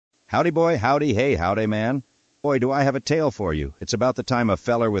Howdy, boy, howdy, hey, howdy, man. Boy, do I have a tale for you. It's about the time a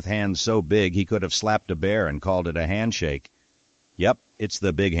feller with hands so big he could have slapped a bear and called it a handshake. Yep, it's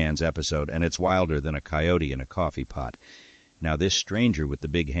the Big Hands episode, and it's wilder than a coyote in a coffee pot. Now, this stranger with the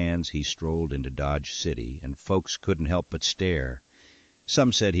big hands, he strolled into Dodge City, and folks couldn't help but stare.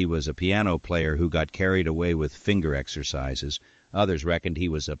 Some said he was a piano player who got carried away with finger exercises. Others reckoned he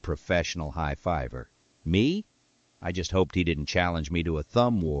was a professional high-fiver. Me? I just hoped he didn't challenge me to a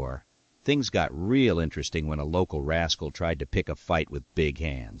thumb war. Things got real interesting when a local rascal tried to pick a fight with big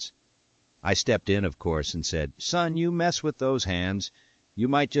hands. I stepped in, of course, and said, "Son, you mess with those hands, you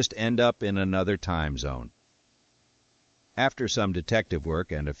might just end up in another time zone." After some detective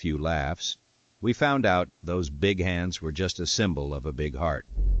work and a few laughs, we found out those big hands were just a symbol of a big heart.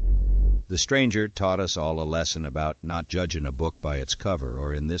 The stranger taught us all a lesson about not judging a book by its cover,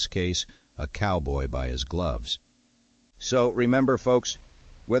 or in this case, a cowboy by his gloves. So remember, folks,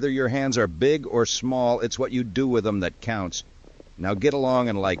 whether your hands are big or small, it's what you do with them that counts. Now get along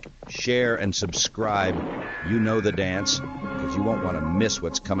and share, and subscribe. You know the dance, because you won't want to miss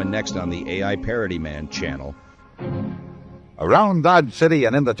what's coming next on the AI Parody Man channel. Around Dodge City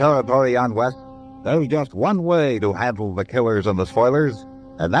and in the territory on West, there's just one way to handle the killers and the spoilers,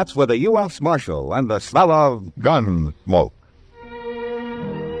 and that's with a U.S. Marshal and the smell of gun smoke.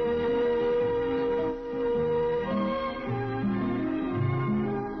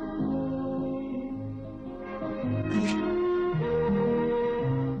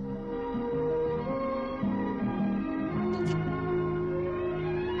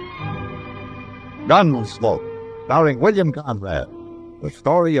 Gunsmoke, starring William Conrad, the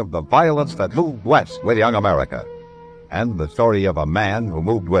story of the violence that moved west with young America, and the story of a man who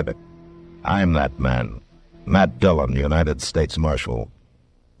moved with it. I'm that man, Matt Dillon, United States Marshal,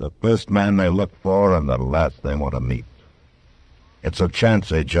 the first man they look for and the last they want to meet. It's a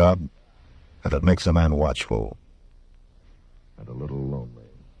chancy job, and it makes a man watchful and a little lonely.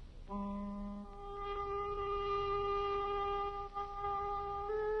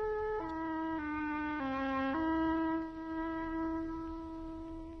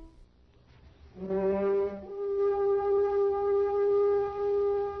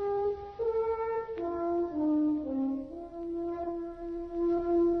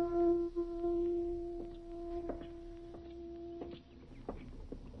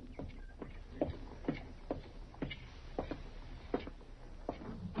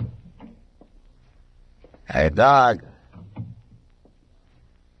 Hey, Doc.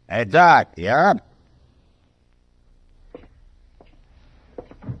 Hey, Doc, you up?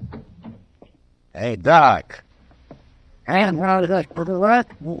 Hey, Doc. And how does for the what?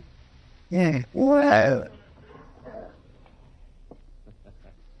 Yeah. Well,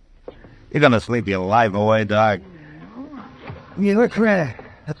 You gonna sleep your life away, Doc? you look ready.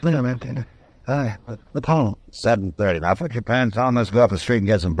 That's me, man. The phone. 7:30. Now put your pants on. Let's go up the street and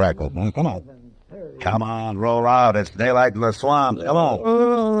get some breakfast. Now, come on. Come on, roll out. It's daylight in the swamp. Come on.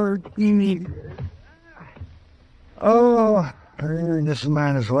 Oh, you need. Oh, this is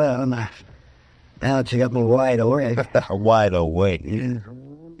mine as well. Now that you got me wide awake. Wide awake.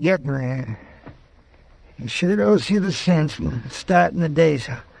 Get me. You sure don't see the sense in starting the day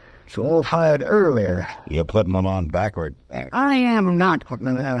so all fired earlier. You're putting them on backward. I am not putting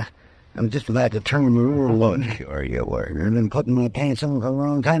them out. I'm just about to turn the rule on. Sure you were. I've been putting my pants on for a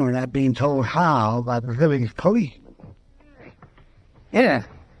long time without being told how by the village police. Yeah.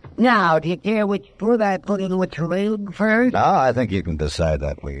 Now, do you care which foot I put in with your leg first? No, I think you can decide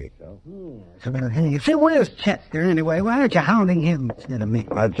that way. Say, where's Chester anyway? Why aren't you hounding him instead of me?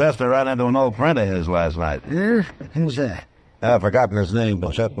 Chester ran into an old friend of his last night. Who's that? I've forgotten his name,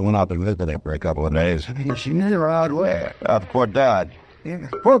 but Chester went out to visit him for a couple of days. She never out where? Out Fort Dodge. Yeah.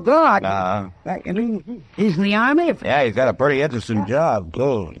 For God! He's in the army? Yeah, he's got a pretty interesting job,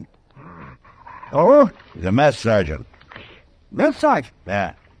 too. Oh? He's a mess sergeant. Mess sergeant?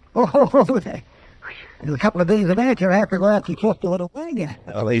 Yeah. Oh, in a couple of days of that, you'll have to go out and cook the little wagon.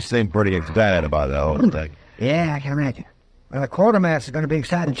 Well, he seemed pretty excited about the whole thing. Yeah, I can imagine. Well, the quartermaster's going to be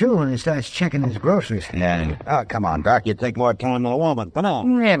excited, too, when he starts checking his groceries. Yeah. Oh, come on, Doc. You take more time than a woman. Come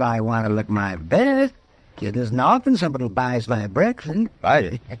on. If I want to look my best, it isn't often somebody buys my breakfast.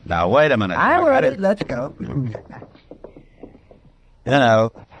 Right. Now, wait a minute. I'm ready. Let's go. You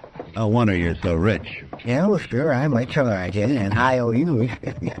know, no wonder you're so rich. Yeah, well, sure, I might charge you, and I owe you.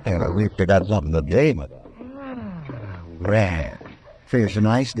 At least you got something to do with it. Right. Feels so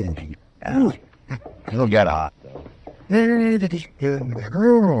nice, didn't he? Yeah. It'll get hot.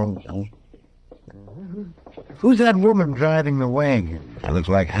 Who's that woman driving the wagon? It looks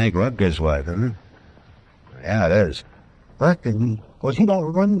like Hank Rutger's wife, isn't it? Yeah, it is. Fucking, was he that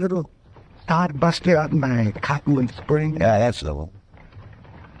one little sodbuster out by Cottonwood Spring? Yeah, that's the one.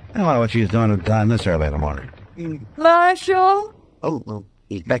 I don't know what she's doing at the time this early in the morning. Marshal? Oh,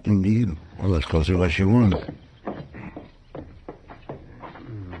 he's beckoning to you. Well, let's go see what she wants.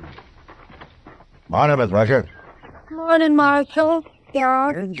 Morning, Miss Rusher. Morning, Marshal.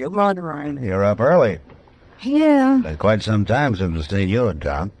 Yeah. Good morning, Ryan. You're up early. Yeah. Been quite some time since I've seen you in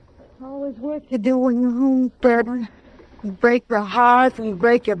town. Always work to do when you're homesteading. You break your heart and you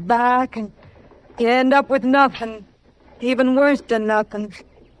break your back and you end up with nothing. Even worse than nothing.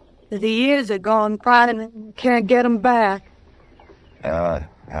 The years are gone by and you can't get 'em back.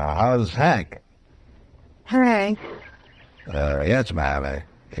 How's Hank? Hank, Yes, ma'am.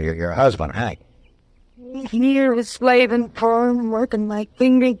 Your husband, Hank. years of slaving for him, working my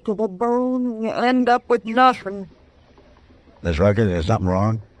fingers to the bone, and you end up with nothing. Miss Rucker, there's something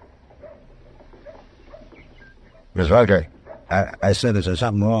wrong? Miss Rucker, I said there's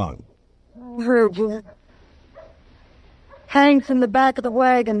something wrong. I heard you. Hank's in the back of the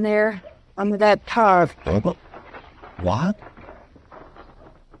wagon there, under that tarp. What?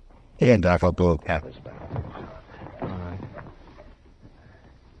 He and Doc will go cap his back. All right.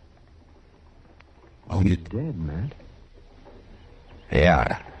 Oh, He's dead, Matt.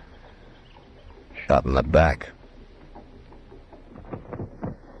 Yeah. Shot in the back.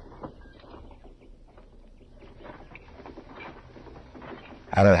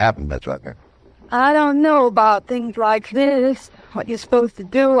 How did it happen, Miss Rucker? I don't know about things like this, what you're supposed to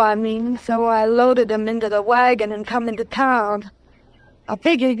do, I mean, so I loaded him into the wagon and come into town. I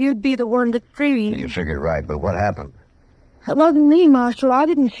figured you'd be the one to treat. You figured right, but what happened? It wasn't me, Marshal. I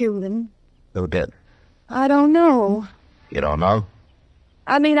didn't shoot him. Who did? I don't know. You don't know?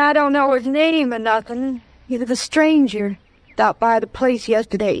 I mean, I don't know his name or nothing. He was a stranger. Stopped by the place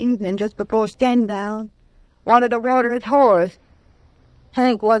yesterday evening just before sundown. Wanted to water his horse.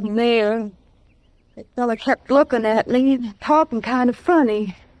 Hank wasn't there. The fella kept looking at me, talking kind of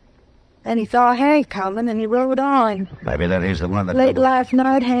funny. Then he saw Hank coming and he rode on. Maybe that he's the one that... Late last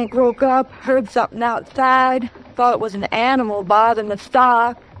night, Hank woke up, heard something outside, thought it was an animal bothering the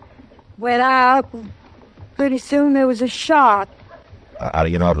stock. Went out, and pretty soon there was a shot. How do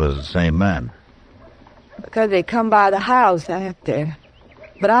you know it was the same man? Because they come by the house after.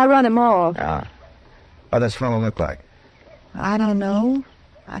 But I run him off. Ah. What does this fellow look like? I don't know.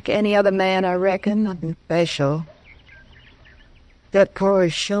 Like any other man, I reckon. Nothing special. Got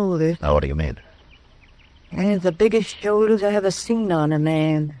Corey's shoulders. Now, what do you mean? And it's the biggest shoulders I ever seen on a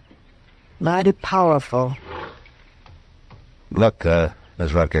man. Mighty powerful. Look,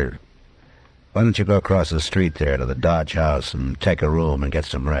 Miss Rucker, why don't you go across the street there to the Dodge house and take a room and get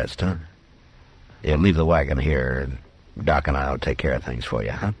some rest, huh? You leave the wagon here, and Doc and I'll take care of things for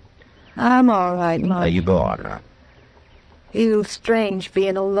you, huh? I'm all right, Mark. You go on now. Feels strange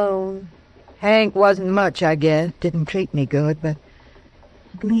being alone. Hank wasn't much, I guess. Didn't treat me good, but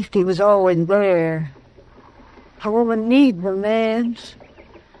at least he was always there. A woman needs romance.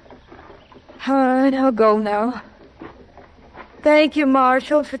 All right, I'll go now. Thank you,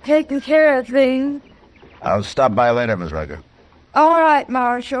 Marshal, for taking care of things. I'll stop by later, Miss Rucker. All right,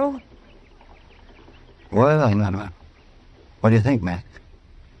 Marshal. Well, what do you think, Matt?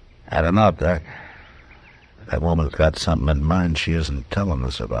 I don't know, Doc. That woman's got something in mind she isn't telling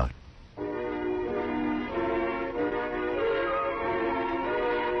us about.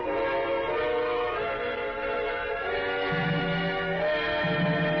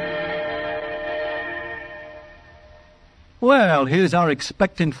 Well, here's our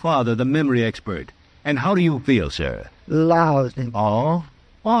expectant father, the memory expert. And how do you feel, sir? Lousy. Oh?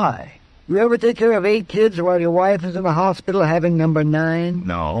 Why? You ever take care of 8 kids while your wife is in the hospital having number 9?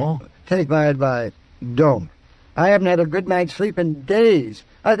 No. Take my advice. Don't. I haven't had a good night's sleep in days.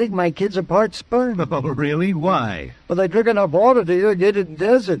 I think my kids are part sperm. Oh, really? Why? Well, they drink enough water to irrigate a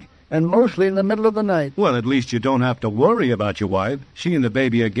desert, and mostly in the middle of the night. Well, at least you don't have to worry about your wife. She and the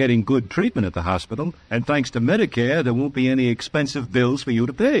baby are getting good treatment at the hospital, and thanks to Medicare, there won't be any expensive bills for you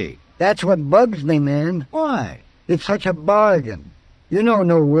to pay. That's what bugs me, man. Why? It's such a bargain. You know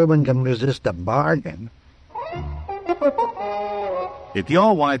no woman can resist a bargain. If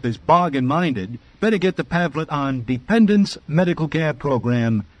your wife is bargain-minded, better get the pamphlet on Dependents Medical Care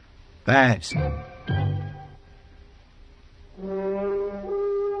Program fast.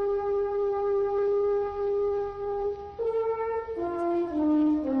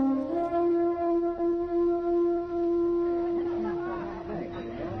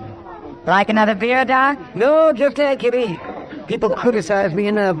 Like another beer, Doc? No, just that, Kitty. People criticize me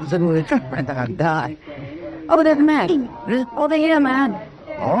enough, and I'll die. Oh, there's Matt. Over here, man.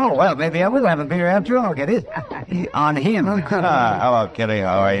 Oh, well, maybe I will have a beer after all, Kitty. On him. Hello, Kitty.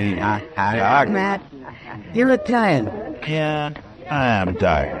 How are you? Doc? Matt, you look tired. Yeah, I'm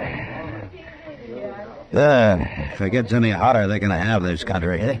tired. If it gets any hotter, they're going to have this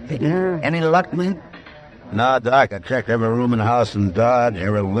country. Any luck, man? No, Doc, I checked every room in the house in Dodge,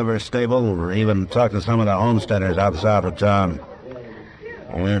 every liver stable, even talked to some of the homesteaders out south of town.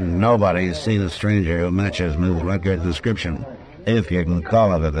 And nobody's seen a stranger who matches Miss Rutger's description, if you can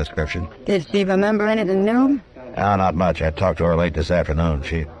call it a description. Did Steve remember anything new? Oh, not much. I talked to her late this afternoon.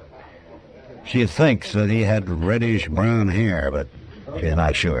 She thinks that he had reddish-brown hair, but she's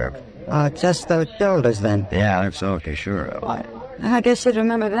not sure. Oh, just those shoulders, then. Yeah, that's all she's sure of. I guess you'd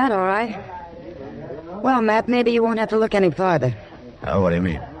remember that, all right. Well, Matt, maybe you won't have to look any farther. Oh, what do you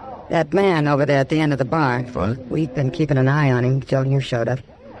mean? That man over there at the end of the bar. What? We've been keeping an eye on him till you showed up.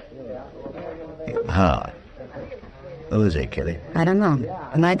 Huh. Who is he, Kitty? I don't know.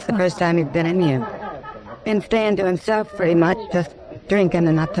 Tonight's the first time he's been in here. Been staying to himself pretty much, just drinking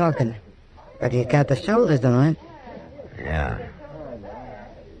and not talking. But he's got the shoulders, all right. Yeah.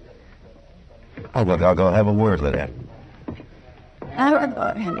 Oh, look, I'll go have a word with him.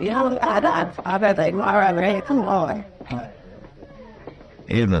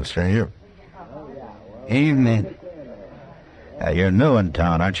 Evening, stranger. Evening. You're new in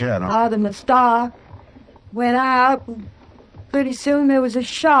town, aren't you? The star went out. Pretty soon there was a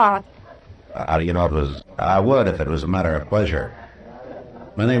shot. How do you know it was... I would if it was a matter of pleasure.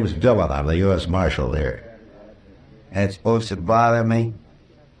 My name is Dillon. I'm the U.S. Marshal here. That's supposed to bother me?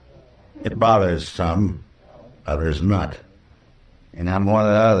 It bothers some, others not. And I'm one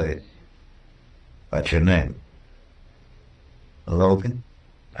of the others. What's your name? Logan?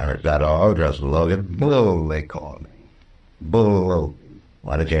 Or is that all? Just Logan? Bull, they call me. Bull.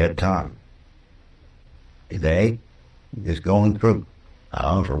 Why did you hit Tom? Today? Just going through.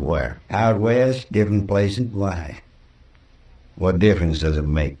 Oh, from where? Out west, different places. Why? What difference does it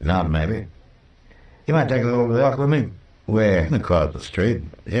make? None, maybe. You might take a little walk with me. Where? Across the street.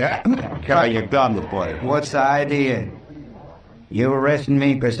 Yeah. Carry your gun before you. What's the idea? You arresting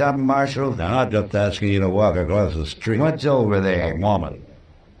me for something, Marshal? No, I'm just asking you to walk across the street. What's over A there? woman.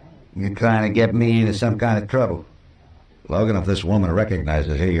 You're trying to get me into some kind of trouble. Logan, if this woman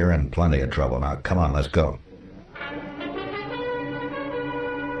recognizes you, you're in plenty of trouble. Now, come on, let's go.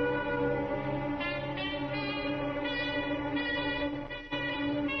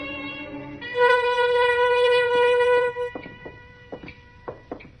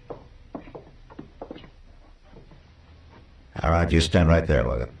 All right, you stand right there,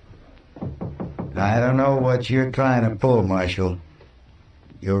 Logan. I don't know what you're trying to pull, Marshal.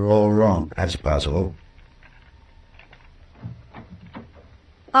 You're all wrong. That's possible.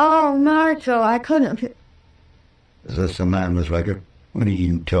 Oh, Marshal, I couldn't... Is this the man, Miss Riker? What are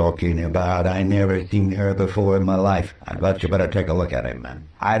you talking about? I never seen her before in my life. I bet you better take a look at him, man.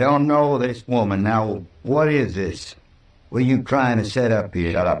 I don't know this woman. Now, what is this? What are you trying to set up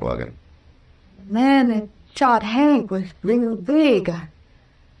here? Shut up, Logan. Man that shot Hank was real big.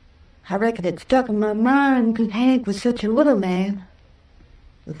 I reckon it stuck in my mind because Hank was such a little man.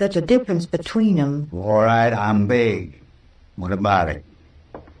 With such a difference between them. All right, I'm big. What about it?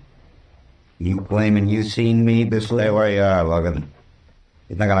 You claiming you seen me before? Stay where you are, Logan.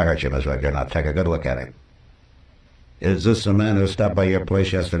 He's not gonna hurt you, Miss Riker. Now, take a good look at him. Is this the man who stopped by your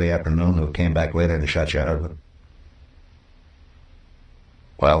place yesterday afternoon who came back later and shot your husband?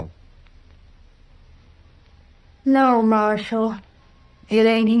 Well? No, Marshal. It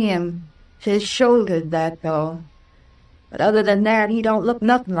ain't him. It's his shoulders, that fellow. But other than that, he don't look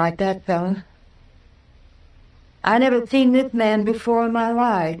nothing like that fella. I never seen this man before in my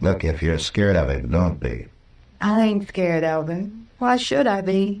life. Look, if you're scared of him, don't be. I ain't scared of him. Why should I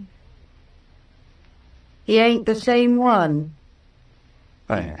be? He ain't the same one.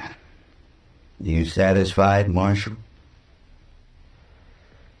 You satisfied, Marshal?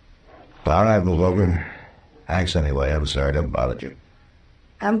 All right, move over. Thanks anyway. I'm sorry to bother you.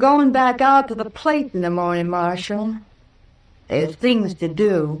 I'm going back out to the place in the morning, Marshal. There's things to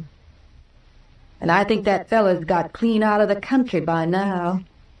do. And I think that fella's got clean out of the country by now.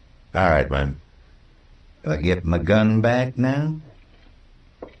 All right, man. Do I get my gun back now?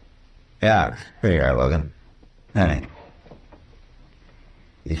 Yeah, here you are, Logan. Hi.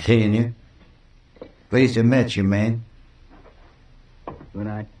 You seeing you? Pleased to meet you, man. Good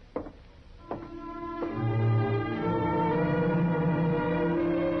night.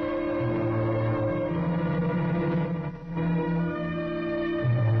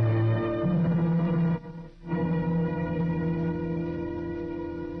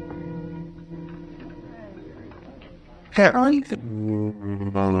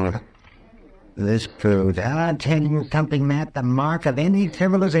 This proves, I'll tell you something, Matt, the mark of any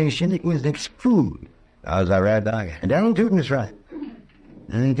civilization, it was its food. How's that right, Doc? And Darren Tootin's right.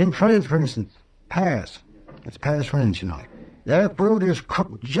 And in France, for instance, Paris. It's Paris, French, you know. Their food is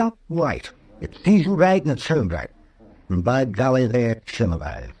cooked just right. It's seasoned right and it's served right. And by golly, they're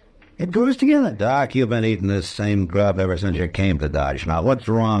civilized. It goes together. Doc, you've been eating this same grub ever since you came to Dodge. Now, what's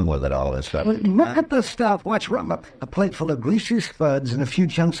wrong with it, all this stuff? Well, look at the stuff. What's wrong? A plate full of greasy spuds and a few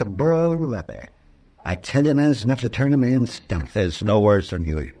chunks of broiled roulette there. I tell you, man, it's enough to turn a man's stomach. It's no worse than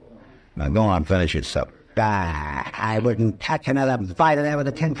you. Now, go on, finish your supper. I wouldn't touch another bite of that with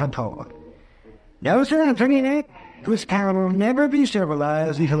a 10-foot pole. No, sir, I'm telling you that. This town will never be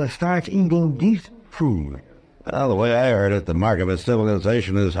civilized until it starts eating decent food. Well, the way I heard it, the mark of a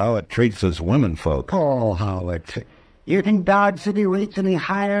civilization is how it treats its women folk. Oh, Howard. You think Dodge City rates any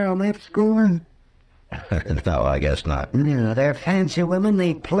higher on that score? No, I guess not. No, they're fancy women.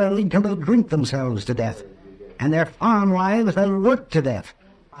 They play till they drink themselves to death. And their farm wives, they work to death.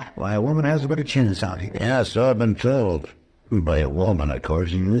 Why, a woman has a better chance out here. Yeah, so I've been told. By a woman, of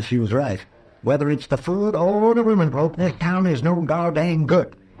course. Yes, she was right. Whether it's the food or the women folk, this town is no goddamn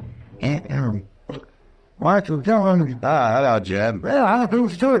good. Marshal Dillon. Hello, Jeb. Well,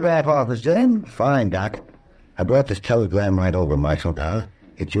 how's the telegraph office, Jim? Fine, Doc. I brought this telegram right over, Marshal.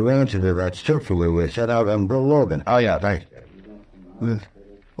 It's your answer to that circular we sent out on Bill Logan. Oh, yeah, thanks.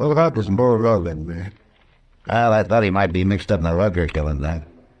 What about this Bill Logan, man? Well, I thought he might be mixed up in the Rutger killing, Doc.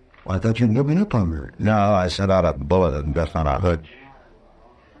 Well, I thought you'd given up on her. No, I sent out a bulletin just on a hood.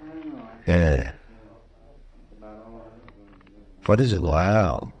 Yeah. What is it?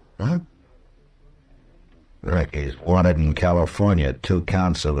 Wow. Huh? Rick, he's wanted in California, 2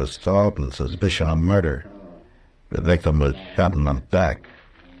 counts of assault and suspicion of murder. The victim was shot in the back.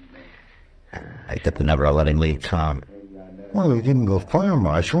 I tipped to never let him leave town. Well, he didn't go far,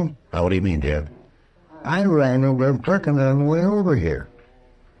 Marshal. What do you mean, Jeb? I ran over Perkins on the way over here.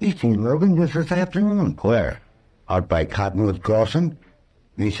 He seen Logan just this afternoon. Where? Out by Cottonwood Crossing.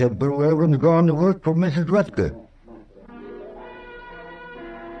 He said Bill Logan's gone to work for Mrs. Rutger.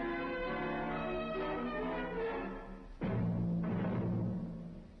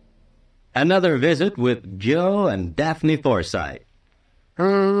 Another visit with Joe and Daphne Forsythe.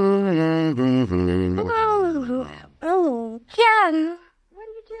 Oh, John, what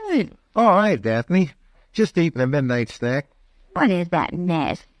are you doing? All right, Daphne. Just eating a midnight snack. What is that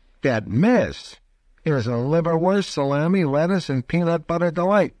mess? That mess. Here's a liverwurst, salami, lettuce, and peanut butter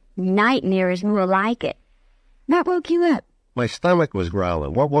delight. Nightmare is more like it. What woke you up? My stomach was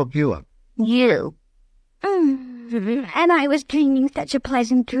growling. What woke you up? You. And I was dreaming such a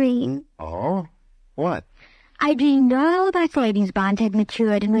pleasant dream. Oh? What? I dreamed all of our savings bonds had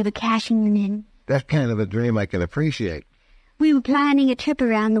matured and we were cashing them in. That kind of a dream I can appreciate. We were planning a trip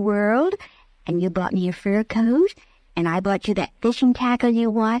around the world, and you bought me a fur coat, and I bought you that fishing tackle you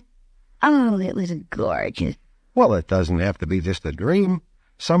want. Oh, it was gorgeous. Well, it doesn't have to be just a dream.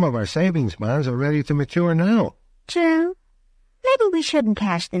 Some of our savings bonds are ready to mature now. True. Maybe we shouldn't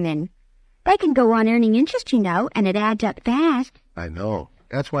cash them in. They can go on earning interest, you know, and it adds up fast. I know.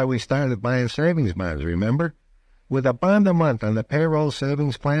 That's why we started buying savings bonds, remember? With a bond a month on the payroll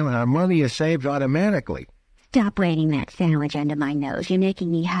savings plan, our money is saved automatically. Stop waiting that sandwich under my nose. You're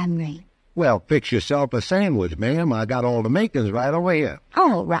making me hungry. Well, fix yourself a sandwich, ma'am. I got all the makings right over here.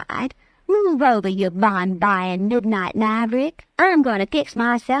 All right. Move over, you bond-buying midnight maverick. I'm going to fix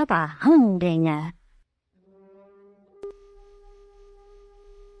myself a humdinger.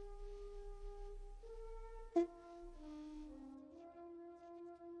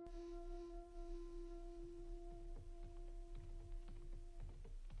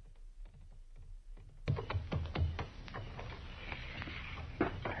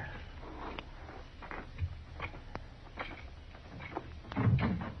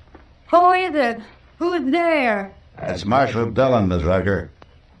 Who is it? Who's there? It's Marshal Dillon, Miss Rutger.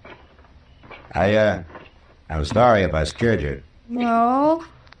 I'm sorry if I scared you. No,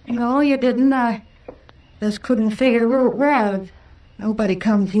 you didn't. I just couldn't figure who it was. Nobody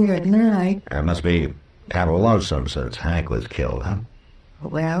comes here at night. It must be kind of lonesome since Hank was killed, huh?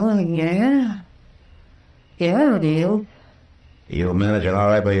 Well, yeah. Yeah, it is. You managing all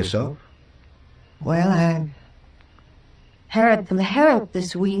right by yourself? Well, I heard some help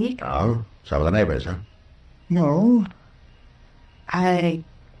this week. Oh, some of the neighbors, huh? No. I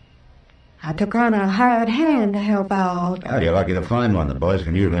took on a hired hand to help out. Oh, you're lucky to find one. The boys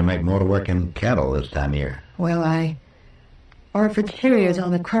can usually make more work in cattle this time of year. Well, I orphaned terriers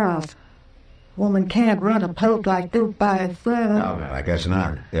on the cross. Woman can't run a poke like this by herself. Oh, I guess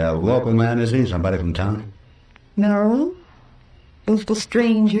not. Yeah, local man, is he? Somebody from town? No. Just a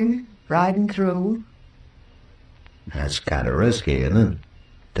stranger riding through. That's kind of risky, isn't it?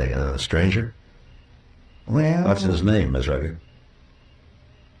 Taking on a stranger. Well, What's his name, Miss Rucker?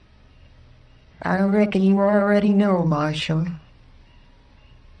 I reckon you already know, Marshal.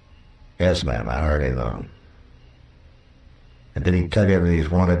 Yes, ma'am, I already know. And did he tell you that he's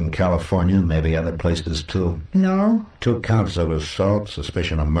wanted in California and maybe other places, too? No? 2 counts of assault,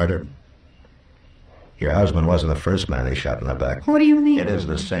 suspicion of murder. Your husband wasn't the first man he shot in the back. What do you mean? It is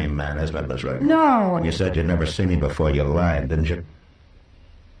the same man, isn't it, Miss Rucker? No. You said you'd never seen him before. You lied, didn't you?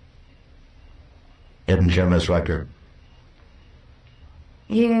 Didn't you, Miss Rucker?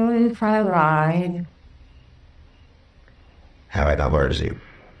 Yes, I lied. All right, now where is he?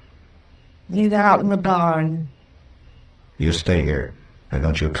 He's out in the barn. You stay here, and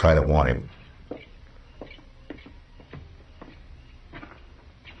don't you try to warn him.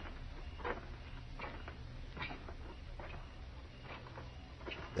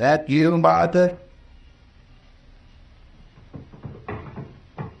 That you, Martha?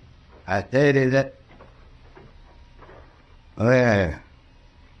 I said it. That. Oh, yeah.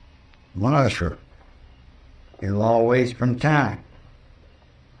 Marshal, you're always from town.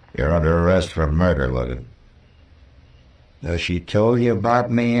 You're under arrest for murder, Logan. So she told you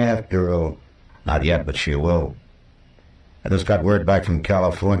about me after all? Not yet, but she will. I just got word back from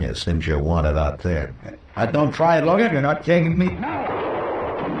California. Seems you're wanted out there. Don't try it, Logan. You're not taking me.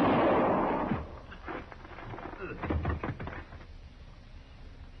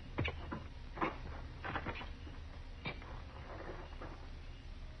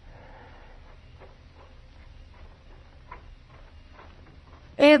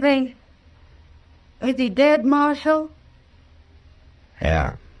 Is he dead, Marshal?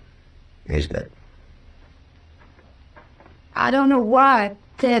 Yeah, he's dead. I don't know why I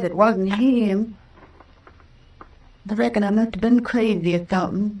said it wasn't him. I reckon I must have been crazy or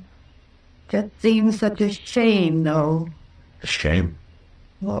something. Just seems such a shame, though. A shame?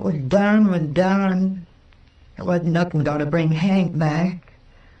 What was done. There wasn't nothing gonna bring Hank back.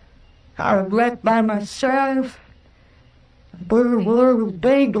 I was left by myself. The poor world was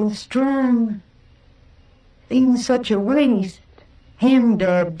big and strong. Seems such a waste. Him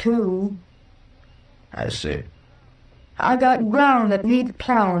dead, too. I see. I got ground that needs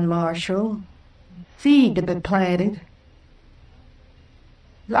plowing, Marshal. Seed to be planted.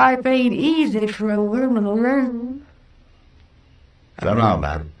 Life ain't easy for a woman to learn. I don't know,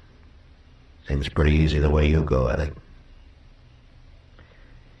 man. Seems pretty easy the way you go, I think.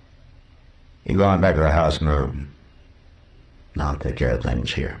 You go on back to the house and room. I'll take care of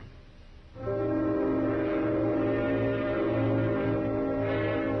things here.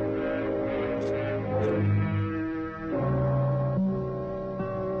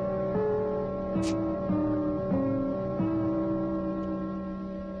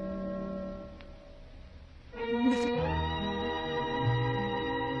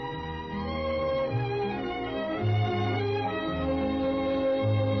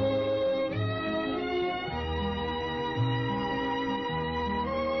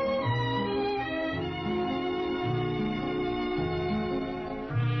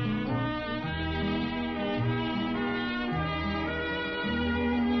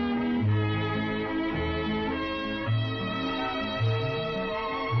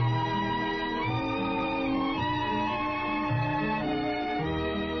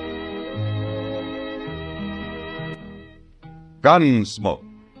 Gunsmoke.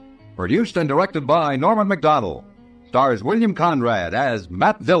 Produced and directed by Norman Macdonald. Stars William Conrad as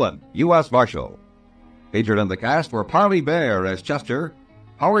Matt Dillon, U.S. Marshal. Featured in the cast were Parley Bear as Chester,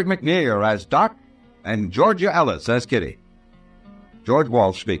 Howard McNear as Doc, and Georgia Ellis as Kitty. George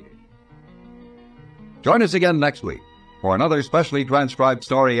Walsh speaking. Join us again next week for another specially transcribed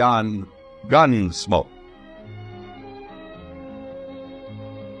story on Gunsmoke.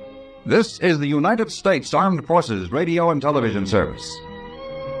 This is the United States Armed Forces Radio and Television Service.